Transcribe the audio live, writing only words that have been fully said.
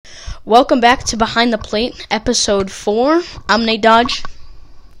Welcome back to Behind the Plate, episode 4. I'm Nate Dodge.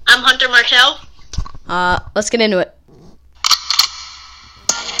 I'm Hunter Martell. Let's get into it.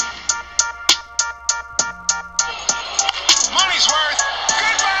 Money's worth.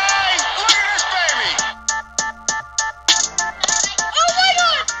 Goodbye. Look at this baby. Oh my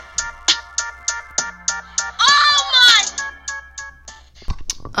god! Oh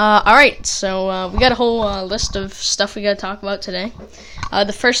my! Alright, so we got a whole list of stuff we gotta talk about today.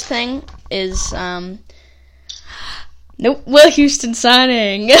 The first thing is, Will Houston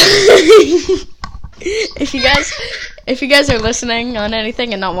signing. If you guys are listening on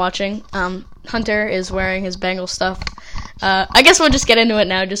anything and not watching, Hunter is wearing his Bengals stuff. I guess we'll just get into it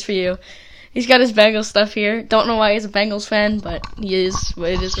now, just for you. He's got his Bengals stuff here. Don't know why he's a Bengals fan, but he is.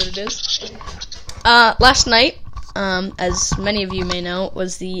 It is what it is. Last night, as many of you may know,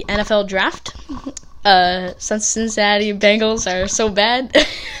 was the NFL draft. Since Cincinnati Bengals are so bad,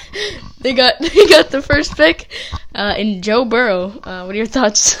 they got the first pick in Joe Burrow. What are your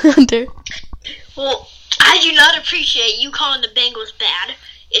thoughts, Hunter? Well, I do not appreciate you calling the Bengals bad.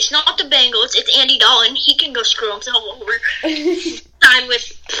 It's not the Bengals, it's Andy Dalton. He can go screw himself over. Sign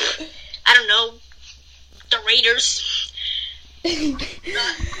with, I don't know, the Raiders.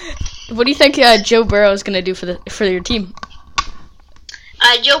 What do you think Joe Burrow is gonna do for your team?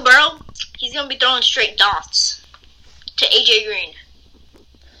 Joe Burrow, he's gonna be throwing straight dots to AJ Green.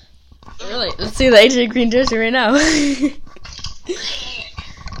 Really? Let's see the AJ Green jersey right now.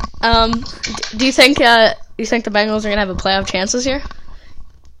 Do you think the Bengals are gonna have a playoff chance this year?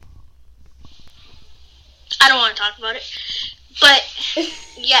 I don't want to talk about it, but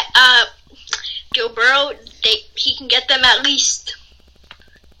yeah, Joe Burrow, he can get them at least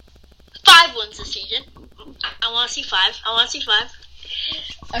 5 wins this season. I want to see 5.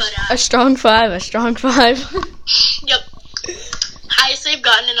 But, a strong five. Yep. Highest they've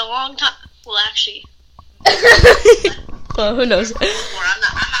gotten in a long time. Well, actually. Well, who knows? I'm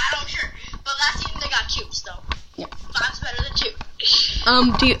not sure. But last season they got 2, so. Yeah. 5's better than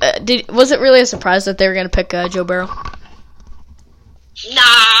 2. Was it really a surprise that they were gonna pick Joe Burrow? Nah.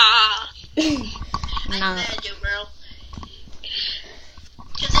 Nah. I said Joe Burrow.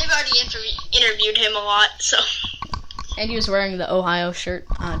 Because they've already interviewed him a lot, so. And he was wearing the Ohio shirt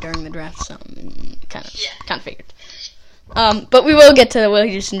during the draft, so kind of figured. But we will get to the Will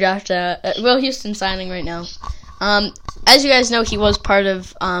Houston draft, Will Houston signing right now. As you guys know, he was part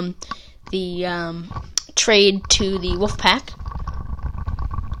of the trade to the Wolfpack. Did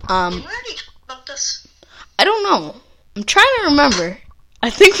we already talk about this? I don't know. I'm trying to remember. I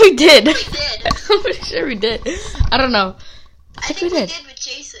think we did. We did. I'm pretty sure we did. I don't know. I think we did with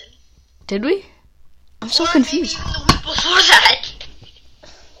Jason. Did we? I'm so or confused. Maybe even the week before that.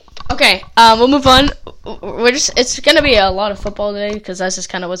 Okay, we'll move on. It's gonna be a lot of football today because that's just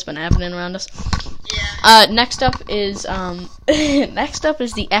kind of what's been happening around us. Yeah. Next up is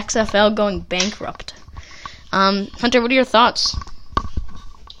the XFL going bankrupt. Hunter, what are your thoughts?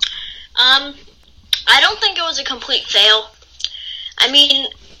 I don't think it was a complete fail. I mean,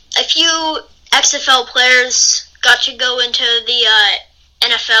 a few XFL players got to go into the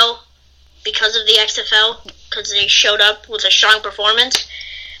NFL because of the XFL, because they showed up with a strong performance.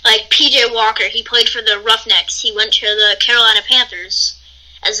 Like PJ Walker, he played for the Roughnecks. He went to the Carolina Panthers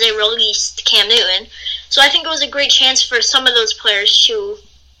as they released Cam Newton. So I think it was a great chance for some of those players to,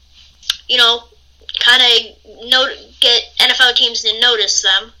 kind of get NFL teams to notice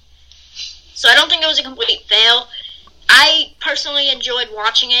them. So I don't think it was a complete fail. I personally enjoyed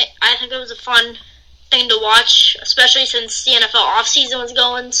watching it. I think it was a fun thing to watch, especially since the NFL offseason was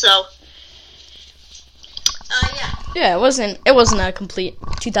going, so yeah. Yeah, it wasn't a complete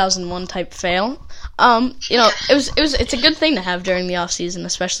 2001 type fail. It's a good thing to have during the off season,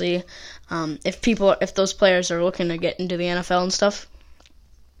 especially if those players are looking to get into the NFL and stuff.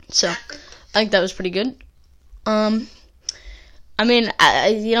 So, I think that was pretty good. Obviously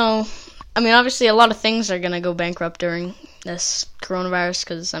a lot of things are going to go bankrupt during this coronavirus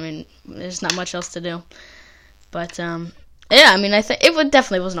because, there's not much else to do. But, I think it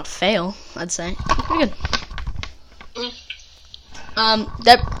definitely wasn't a fail, I'd say. Pretty good.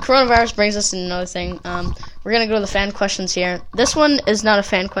 That coronavirus brings us to another thing. We're going to go to the fan questions here. This one is not a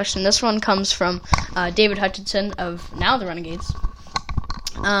fan question. This one comes from David Hutchinson of Now the Renegades.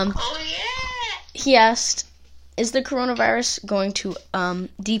 Oh, yeah! He asked, is the coronavirus going to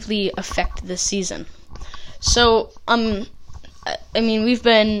deeply affect this season? So, we've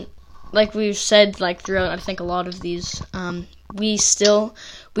been, like we've said, throughout, I think, a lot of these, we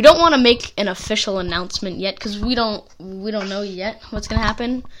don't want to make an official announcement yet because we don't know yet what's going to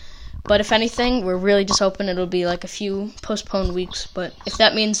happen. But if anything, we're really just hoping it'll be like a few postponed weeks. But if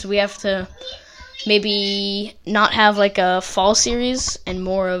that means we have to maybe not have like a fall series and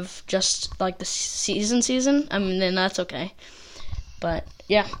more of just like the season, I mean, then that's okay. But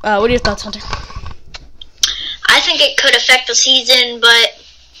yeah, what are your thoughts, Hunter? I think it could affect the season, but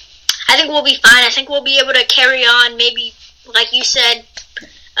I think we'll be fine. I think we'll be able to carry on. Maybe, like you said,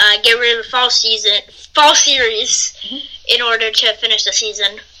 get rid of the fall series in order to finish the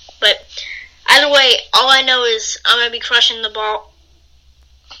season. But either way, all I know is I'm gonna be crushing the ball.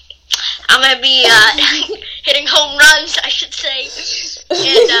 I'm gonna be hitting home runs, I should say,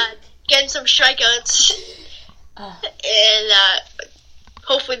 and getting some strikeouts. And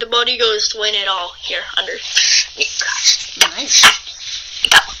hopefully the Bald Eagles to win it all here under me. Nice.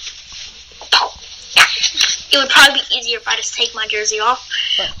 It would probably be easier if I just take my jersey off,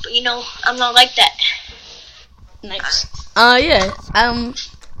 but you know, I'm not like that. Nice. Yeah.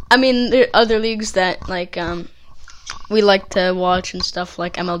 I mean, there are other leagues that like we like to watch and stuff,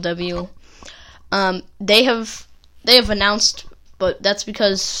 like MLW. They have announced, but that's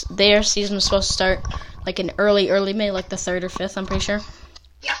because their season was supposed to start like in early May, like the 3rd or 5th, I'm pretty sure.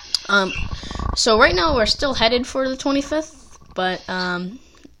 Yeah. So right now we're still headed for the 25th, but I'm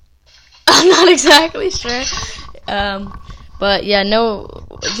not exactly sure. But yeah, no,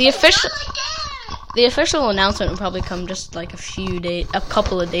 the official announcement will probably come just like a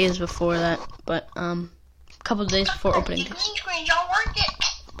couple of days before that, but a couple of days before opening days.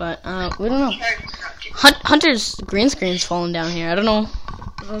 But we don't know. Hunter's green screen's falling down here. I don't know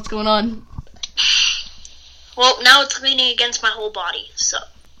what's going on. Well, now it's leaning against my whole body, so.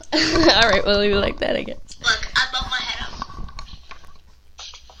 Alright, we'll leave it like that, I guess. Look, I bumped my head up.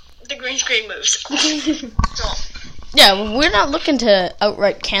 The green screen moves. So. Yeah, well, we're not looking to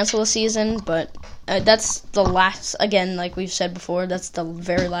outright cancel a season, but that's the last, again, like we've said before, that's the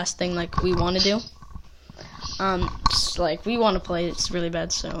very last thing, like, we want to do. Just, like, we want to play, it's really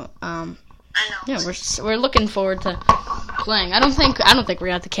bad, so, I know. yeah, we're looking forward to playing. I don't think we're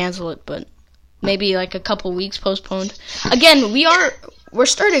gonna have to cancel it, but maybe, like, a couple weeks postponed. Again, we're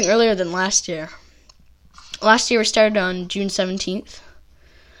starting earlier than last year. Last year we started on June 17th,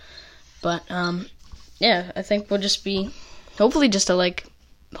 but, yeah, I think we'll just be, hopefully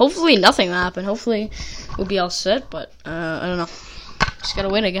nothing will happen. Hopefully we'll be all set, but, I don't know. Just gotta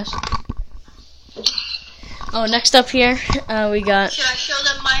win, I guess. Oh, next up here, we got... Should I show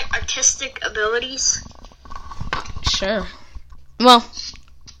them my artistic abilities? Sure. Well,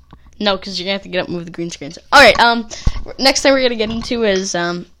 no, because you're gonna have to get up and move the green screens. Alright, next thing we're gonna get into is,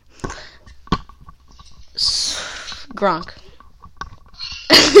 Gronk.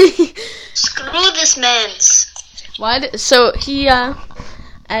 Screw this man's. So he,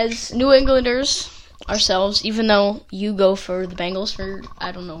 as New Englanders ourselves, even though you go for the Bengals for,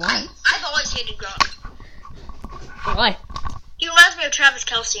 I don't know why. I've always hated Gronk. Why? He reminds me of Travis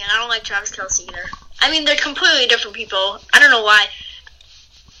Kelce, and I don't like Travis Kelce either. I mean, they're completely different people. I don't know why.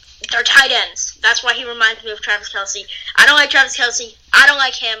 They're tight ends. That's why he reminds me of Travis Kelce. I don't like Travis Kelce. I don't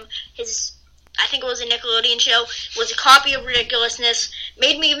like him. I think it was a Nickelodeon show, was a copy of ridiculousness.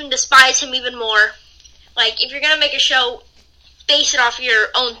 Made me even despise him even more. Like, if you're going to make a show, base it off your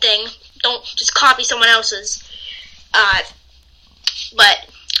own thing. Don't just copy someone else's. But,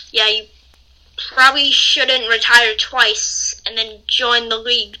 yeah, you probably shouldn't retire twice and then join the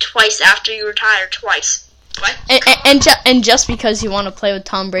league twice after you retire twice. What? And just because you want to play with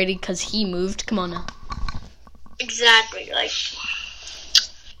Tom Brady because he moved, come on now. Exactly, like,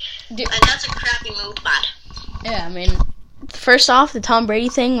 and that's a crappy move, bud. Yeah, I mean, first off, the Tom Brady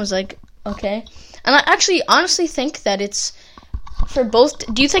thing was like, okay. And I actually honestly think that it's for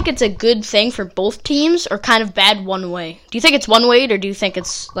both. Do you think it's a good thing for both teams or kind of bad one way? Do you think it's one way or do you think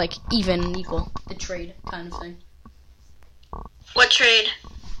it's like even and equal? The trade kind of thing. What trade?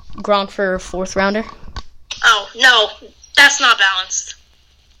 Gronk for a 4th rounder. Oh, no. That's not balanced.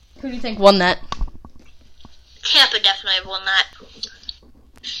 Who do you think won that? Tampa definitely won that.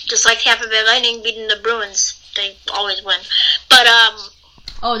 Just like Tampa Bay Lightning beating the Bruins. They always win. But,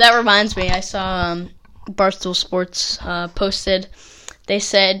 Oh, that reminds me. I saw Barstool Sports posted. They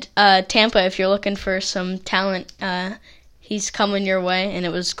said, Tampa, if you're looking for some talent, he's coming your way. And it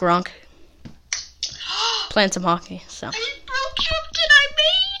was Gronk. Playing some hockey, so. I just broke something I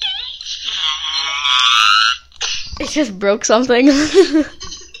made. It just broke something.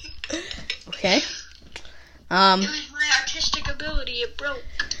 Okay. It was my artistic ability. It broke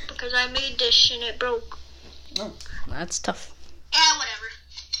because I made this and it broke. Oh, that's tough. Yeah, whatever.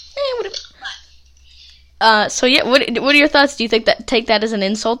 So yeah, what are your thoughts? Do you think take that as an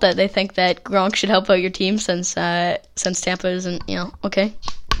insult that they think that Gronk should help out your team since Tampa isn't, okay?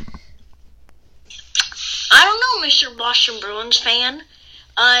 Mr. Boston Bruins fan.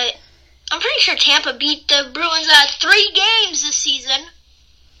 I'm pretty sure Tampa beat the Bruins 3 games this season.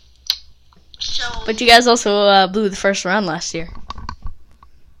 So. But you guys also blew the first round last year.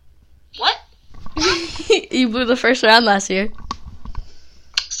 What? You blew the first round last year.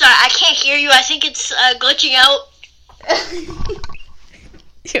 Sorry, I can't hear you. I think it's glitching out.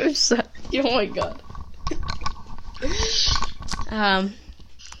 You're so, oh my god.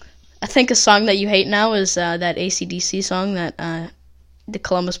 I think a song that you hate now is that AC/DC song that the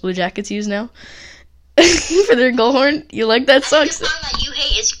Columbus Blue Jackets use now for their goal horn. You like that song? The song that you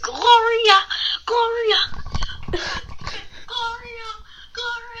hate is Gloria, Gloria, Gloria,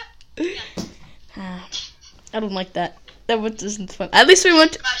 Gloria. I don't like that. That isn't fun. At least we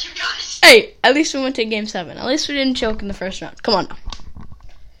went. Hey, at least we went to Game 7. At least we didn't choke in the first round. Come on now.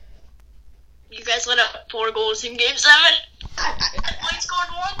 You guys let up 4 goals in Game 7. We scored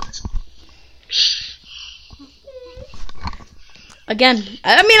 1. Again,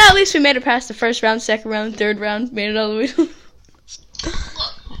 I mean, at least we made it past the first round, second round, third round, made it all the way. Look,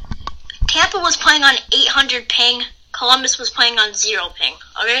 Tampa was playing on 800 ping. Columbus was playing on 0 ping.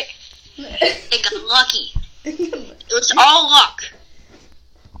 Okay, they got lucky. It was all luck.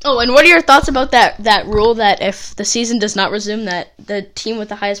 Oh, and what are your thoughts about that rule that if the season does not resume, that the team with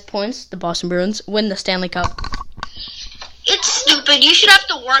the highest points, the Boston Bruins, win the Stanley Cup? It's stupid. You should have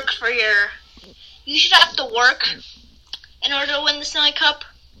to work You should have to work in order to win the Stanley Cup.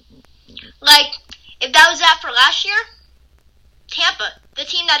 Like, if that was that for last year, Tampa, the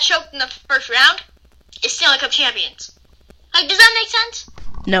team that choked in the first round, is Stanley Cup champions. Like, does that make sense?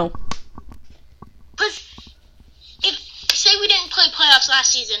 No. Because say we didn't play playoffs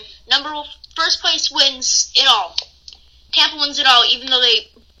last season, first place wins it all. Tampa wins it all, even though they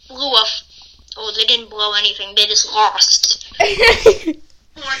blew off. Oh, they didn't blow anything. They just lost.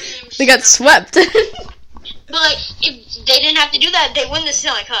 They got swept. But like, if they didn't have to do that, they win the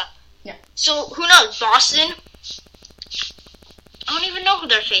Stanley Cup. Yeah. So who knows? Boston. I don't even know who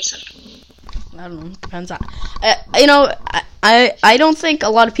they're facing. I don't know. Depends on. I don't think a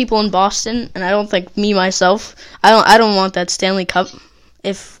lot of people in Boston, and I don't think me myself. I don't want that Stanley Cup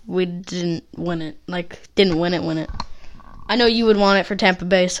if we didn't win it. Like, didn't win it. I know you would want it for Tampa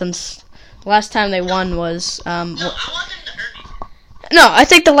Bay since the last time they won was. No, I want them to earn it. No, I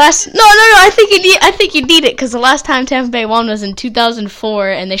think the last. No. I think you need it because the last time Tampa Bay won was in 2004,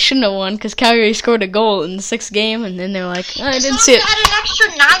 and they shouldn't have won because Calgary scored a goal in the 6th game, and then they're like, oh, I didn't see it. They had an extra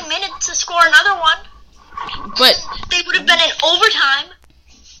 9 minutes to score another one. But they would have been in overtime.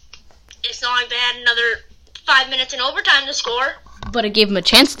 It's not like they had another 5 minutes in overtime to score. But it gave them a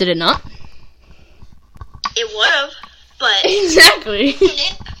chance, did it not? It would have, but exactly. It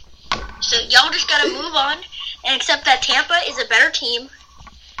didn't. So y'all just gotta move on and accept that Tampa is a better team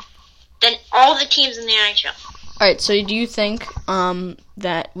than all the teams in the NHL. Alright, so do you think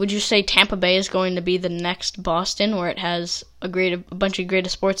would you say Tampa Bay is going to be the next Boston where it has a bunch of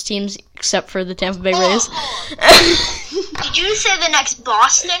greatest sports teams except for the Tampa Bay Rays? Did you say the next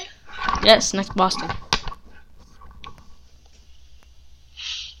Boston? Yes, next Boston.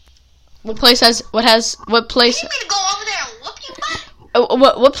 What place? You need me to go over there and whoop you back?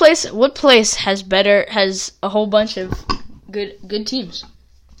 What place has a whole bunch of good teams?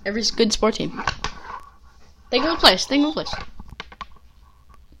 Every good sport team. Think of a place.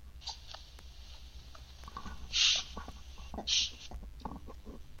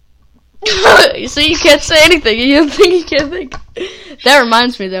 You see, you can't say anything. You can't think. That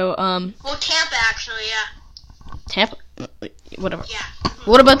reminds me, though. Well, Tampa, actually, yeah. Tampa? Whatever. Yeah.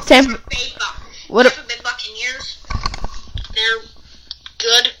 What about Tampa? Tampa Bay Buccaneers. They're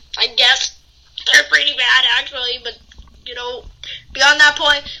good, I guess. They're pretty bad, actually, but, beyond that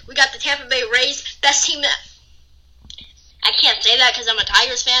point, we got the Tampa Bay Rays, best team that... I can't say that because I'm a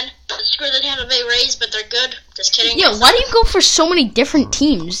Tigers fan, but screw the Tampa Bay Rays, but they're good. Just kidding. Yeah, why do you go for so many different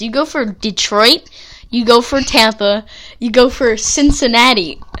teams? You go for Detroit, you go for Tampa, you go for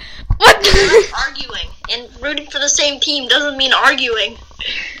Cincinnati. What? Arguing. And rooting for the same team doesn't mean arguing.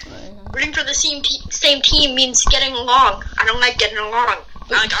 Rooting for the same team means getting along. I don't like getting along.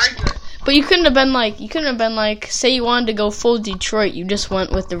 I like arguing. But you couldn't have been like, say you wanted to go full Detroit, you just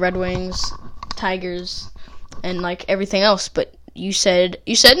went with the Red Wings, Tigers, and like everything else. But you said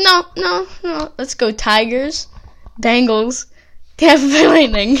no, let's go Tigers, Bengals, Tampa Bay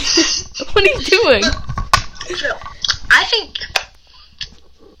Lightning. What are you doing? I think,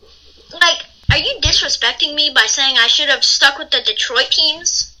 are you disrespecting me by saying I should have stuck with the Detroit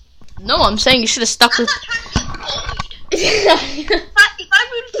teams? No, I'm saying you should have stuck with... I'm not trying to get bullied. If I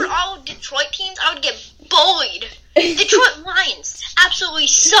rooted for all Detroit teams, I would get bullied. Detroit Lions absolutely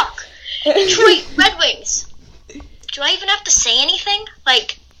suck. Detroit Red Wings do I even have to say anything?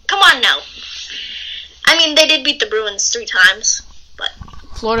 Like, come on now. I mean, they did beat the Bruins 3 times, but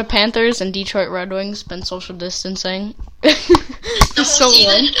Florida Panthers and Detroit Red Wings been social distancing. the whole So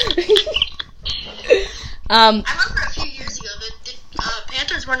season. long. I remember a few years ago the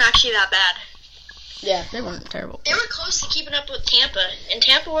Panthers weren't actually that bad. Yeah, they weren't terrible. They were close to keeping up with Tampa, and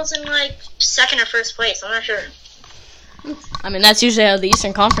Tampa was in like 2nd or 1st place. I'm not sure. I mean, that's usually how the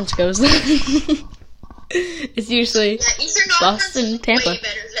Eastern Conference goes. It's usually Eastern Conference Boston, is Tampa. way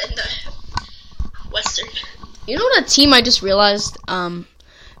better than the Western. You know what a team I just realized,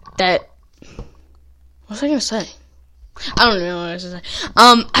 that, what was I gonna say? I don't know what I was gonna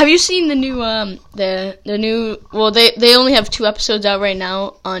say. Have you seen the new, the new, well, they only have 2 episodes out right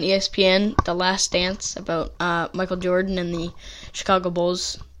now on ESPN, The Last Dance, about, Michael Jordan and the Chicago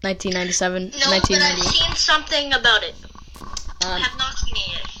Bulls, 1997, No, but I've 1998. seen something about it. I have not seen it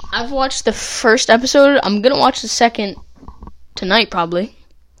yet. I've watched the first episode. I'm gonna watch the second tonight, probably.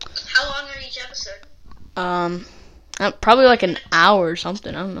 How long are each episode? Probably like an hour or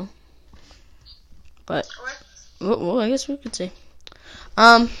something. I don't know. But Or well, I guess we could see.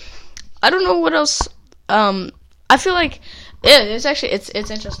 I don't know what else. I feel like it's actually it's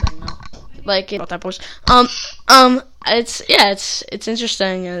interesting though. Like about that boys. It's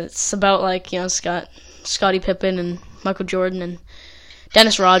interesting. It's about like Scottie Pippen and Michael Jordan and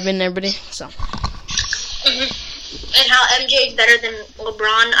Dennis Rodman and everybody. So. And how MJ is better than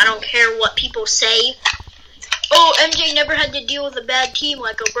LeBron. I don't care what people say. Oh, MJ never had to deal with a bad team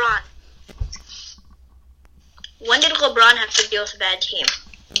like LeBron. When did LeBron have to deal with a bad team?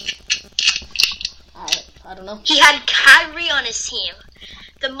 I don't know. He had Kyrie on his team.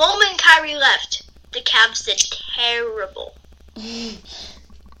 The moment Kyrie left, the Cavs did terrible.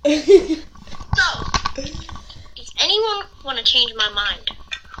 So, does anyone want to change my mind?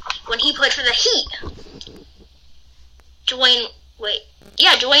 When he played for the Heat, Dwayne Wade.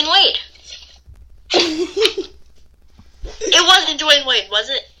 It wasn't Dwayne Wade, was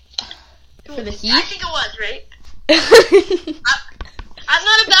it? For the Heat? I think it was, right? I'm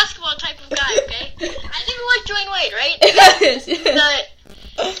not a basketball type of guy, okay? I think it was Dwayne Wade, right?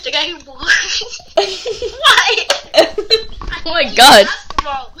 The guy who What? Oh my God.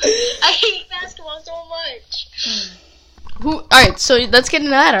 Basketball. I hate basketball so much. Alright, so let's get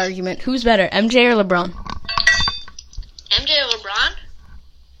into that argument. Who's better, MJ or LeBron? MJ or LeBron?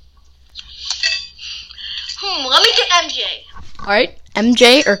 Let me get MJ. Alright,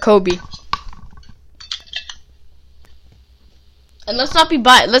 MJ or Kobe? And let's not be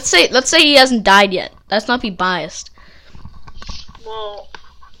biased. Let's say he hasn't died yet. Let's not be biased. Well,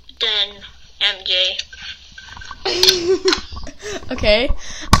 then MJ. Okay.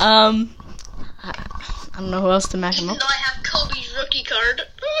 I don't know who else to match him Even up. though I have Kobe's rookie card.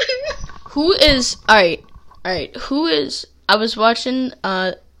 Who is alright, who is I was watching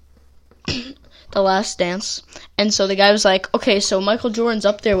The Last Dance, and so the guy was like, okay, so Michael Jordan's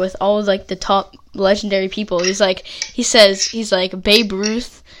up there with all of like the top legendary people. He's like Babe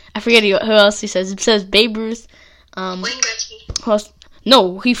Ruth. I forget who else he says. It says Babe Ruth. Wayne Gretzky. Who else?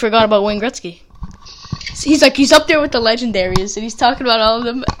 No, he forgot about Wayne Gretzky. He's like, he's up there with the legendaries, and he's talking about all of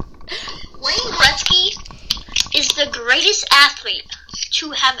them. Wayne Gretzky is the greatest athlete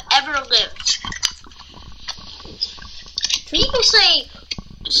to have ever lived. People say,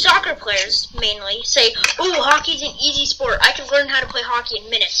 soccer players mainly, say, oh, hockey's an easy sport. I can learn how to play hockey in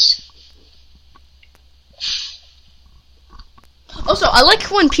minutes. Also, I like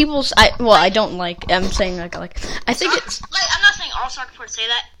when people. I don't like. I'm saying like I like. I think it's. Like, I'm not saying all soccer players say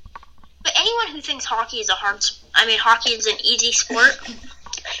that, but anyone who thinks hockey is hockey is an easy sport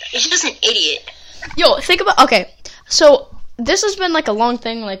is just an idiot. Yo, think about. Okay, so this has been like a long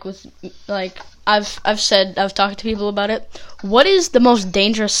thing. Like with like I've talked to people about it. What is the most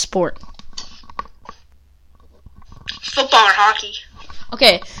dangerous sport? Football or hockey?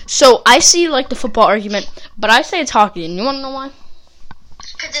 Okay, so I see like the football argument, but I say it's hockey, and you want to know why?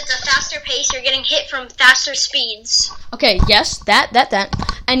 Because it's a faster pace. You're getting hit from faster speeds. Okay, yes, that,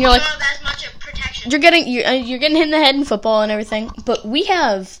 and you're like, You don't have as much of protection. you're getting hit in the head in football and everything, but we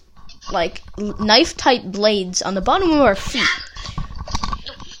have like knife-type blades on the bottom of our feet.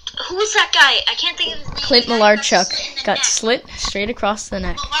 Who was that guy? I can't think of his name. Clint The guy who Malarchuk got neck. slit straight across the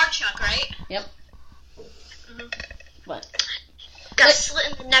neck. Malarchuk, right? Yep. What? Got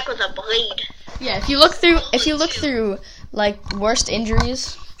slit in the neck with a blade. Yeah, if you look through like worst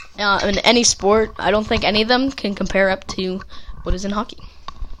injuries in any sport, I don't think any of them can compare up to what is in hockey.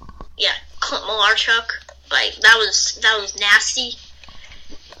 Yeah, Clint Malarchuk. Like that was nasty.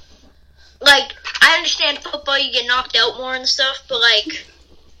 Like I understand football, you get knocked out more and stuff, but like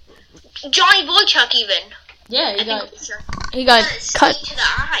Johnny Boychuk even Yeah, I think so. he got It's cut. to the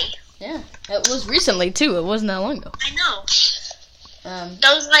eye. Yeah, it was recently too. It wasn't that long ago. I know. Um,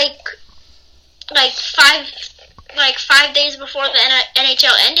 That was like 5 days before the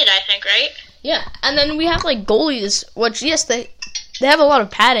NHL ended, I think, right? yeah, and then we have like goalies, which yes, they have a lot of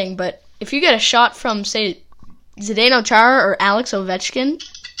padding, but if you get a shot from say Zdeno Chara or Alex Ovechkin,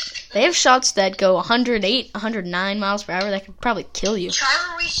 they have shots that go 108, 109 miles per hour that could probably kill you.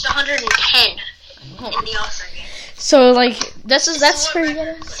 Chara reached 110 in the All-Star game. So like that's where you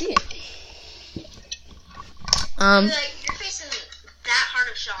gotta see it. You're facing that hard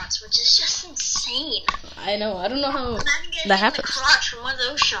of shots, which is just insane. I know. I don't know how Imagine getting that in happens. the crotch from one of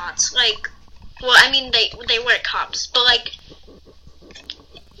those shots. Well, I mean, they wear cups, but I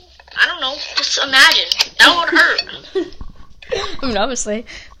don't know. Just imagine that would hurt. I mean, obviously.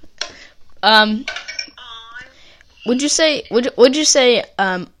 Would you say?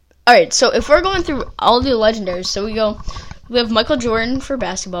 All right. So if we're going through all the legendaries, so we have Michael Jordan for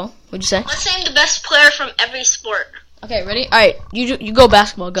basketball. Would you say? Let's name the best player from every sport. Okay, ready? All right, you go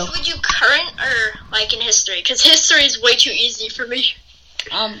basketball. Go. Should we do current or in history? Because history is way too easy for me.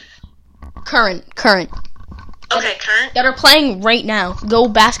 Current. Okay, current. That are playing right now. Go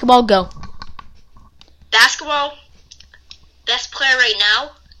basketball. Go. Basketball. Best player right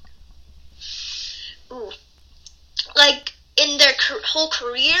now. Ooh. In their whole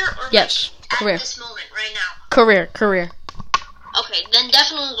career, or Yes, career. at this moment right now. Career. Okay, then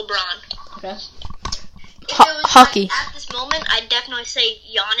definitely LeBron. Okay. If it was Hockey. at this moment, I'd definitely say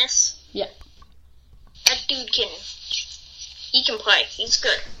Giannis. Yeah. That dude he can play. He's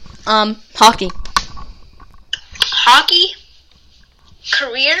good. Hockey. Hockey.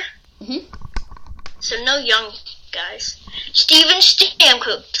 Career. Mhm. So no young guys. Steven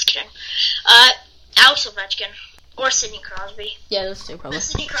Stamkos. Just kidding. Alex Ovechkin. Or Sidney Crosby. Yeah, those two probably. But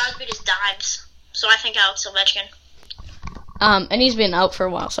Sidney Crosby just dives. So I think Alex Ovechkin. And he's been out for a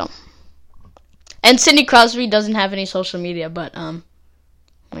while, so. And Sidney Crosby doesn't have any social media, but I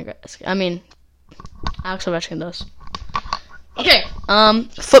mean, Alex Ovechkin does. Okay.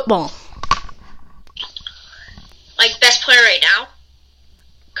 Football. Best player right now.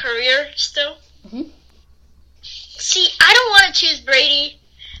 Career still. Mhm. See, I don't want to choose Brady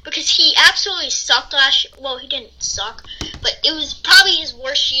because he absolutely sucked last year. Well, he didn't suck, but it was probably his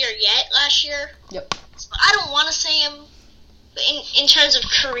worst year yet last year. Yep. So I don't want to say him, but in terms of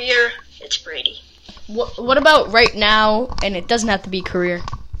career, it's Brady. What about right now? And it doesn't have to be career.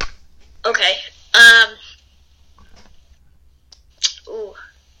 Okay. Ooh.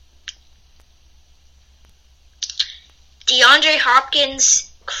 DeAndre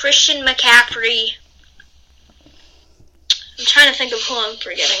Hopkins, Christian McCaffrey. I'm trying to think of who I'm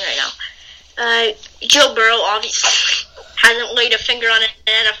forgetting right now. Joe Burrow obviously hasn't laid a finger on an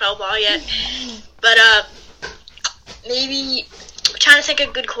NFL ball yet. But maybe I'm trying to think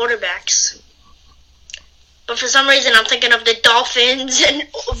of good quarterbacks. But for some reason I'm thinking of the Dolphins and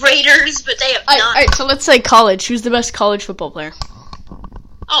Raiders, but they have none. Alright, so let's say college. Who's the best college football player?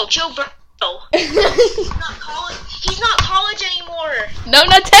 Oh, Joe Burrow. He's not college anymore. No,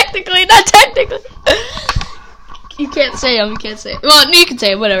 not technically. You can't say him. Well, you can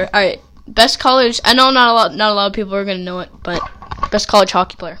say it. Whatever. All right. Best college. I know not a lot of people are gonna know it, but best college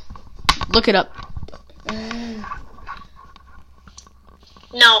hockey player. Look it up.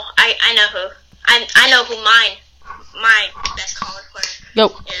 No, I know who. I know who my best college player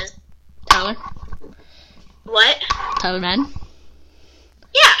Go. is. Tyler. What? Tyler Madden.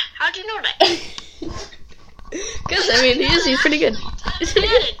 Yeah. How'd you know that? Because I mean, he's pretty good.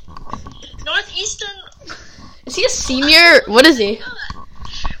 Northeastern. Is he a senior? What is he?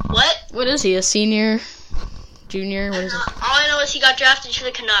 What? What is he? A senior? Junior? What is All I know is he got drafted to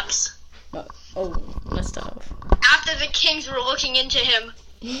the Canucks. it? Oh, messed up. After the Kings were looking into him.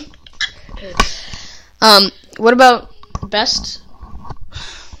 What about best?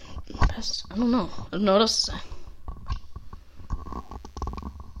 I don't know. I don't know what else to say.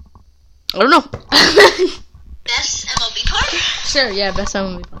 I don't know. Best MLB player? Sure, yeah, best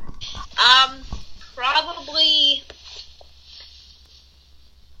MLB player. Probably.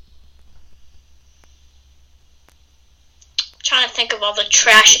 Trying to think of all the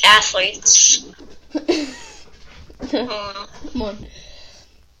trash athletes. Come on.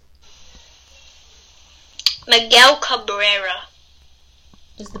 Miguel Cabrera.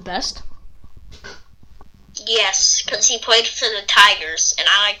 Is the best? Yes, because he played for the Tigers, and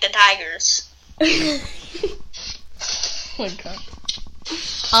I like the Tigers. Oh my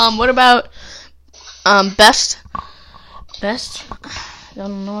god. What about best? Best? I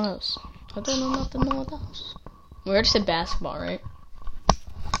don't know what else. I don't know what else. We already said basketball, right?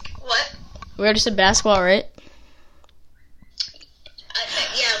 What? We We already said basketball, right? I think,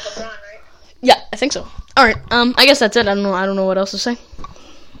 yeah, LeBron, right? Yeah, I think so. All right. I guess that's it. I don't know what else to say. Okay.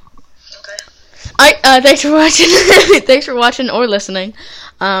 All right. Thanks for watching. Thanks for watching or listening.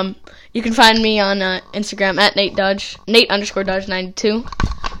 You can find me on Instagram at Nate_Dodge92.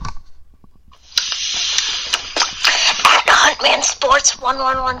 At Huntman Sports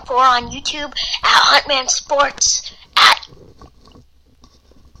 1114 on YouTube. At Huntman Sports at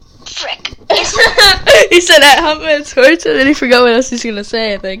frick. He said at Huntman Sports, and then he forgot what else he's gonna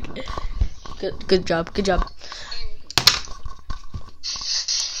say. I think. Good job.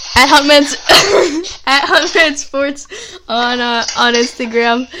 At Huntman's at Huntman Sports on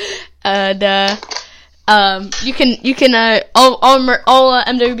Instagram, and you can all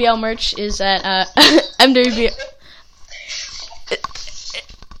MWBL merch is at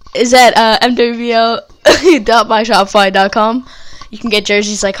MWBL.myshopify.com. You can get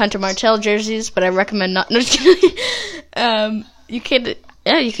jerseys like Hunter Martell jerseys, but I recommend not. No, just kidding. You can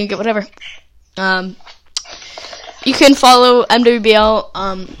get whatever. You can follow MWBL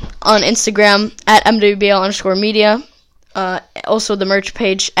on Instagram at MWBL_media. Also the merch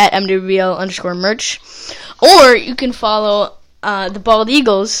page at MWBL_merch. Or you can follow the Bald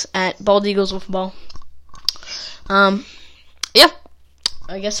Eagles at Bald Eagles with a Ball. Yeah.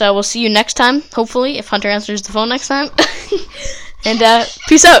 I guess I will see you next time, hopefully, if Hunter answers the phone next time. And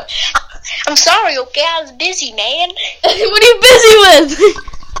peace out. I'm sorry, okay? I was busy, man. What are you busy with?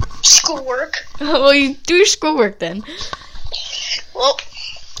 Schoolwork. Well, you do your schoolwork then. Well,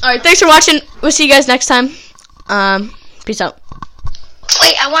 alright, thanks for watching. We'll see you guys next time. Peace out.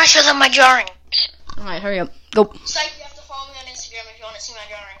 wait, I want to show them my drawings. Alright, hurry up. Go. Psych, you have to follow me on Instagram if you want to see my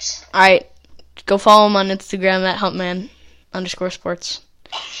drawings. Alright, go follow him on Instagram at Huntman_sports.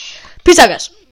 Peace out, guys.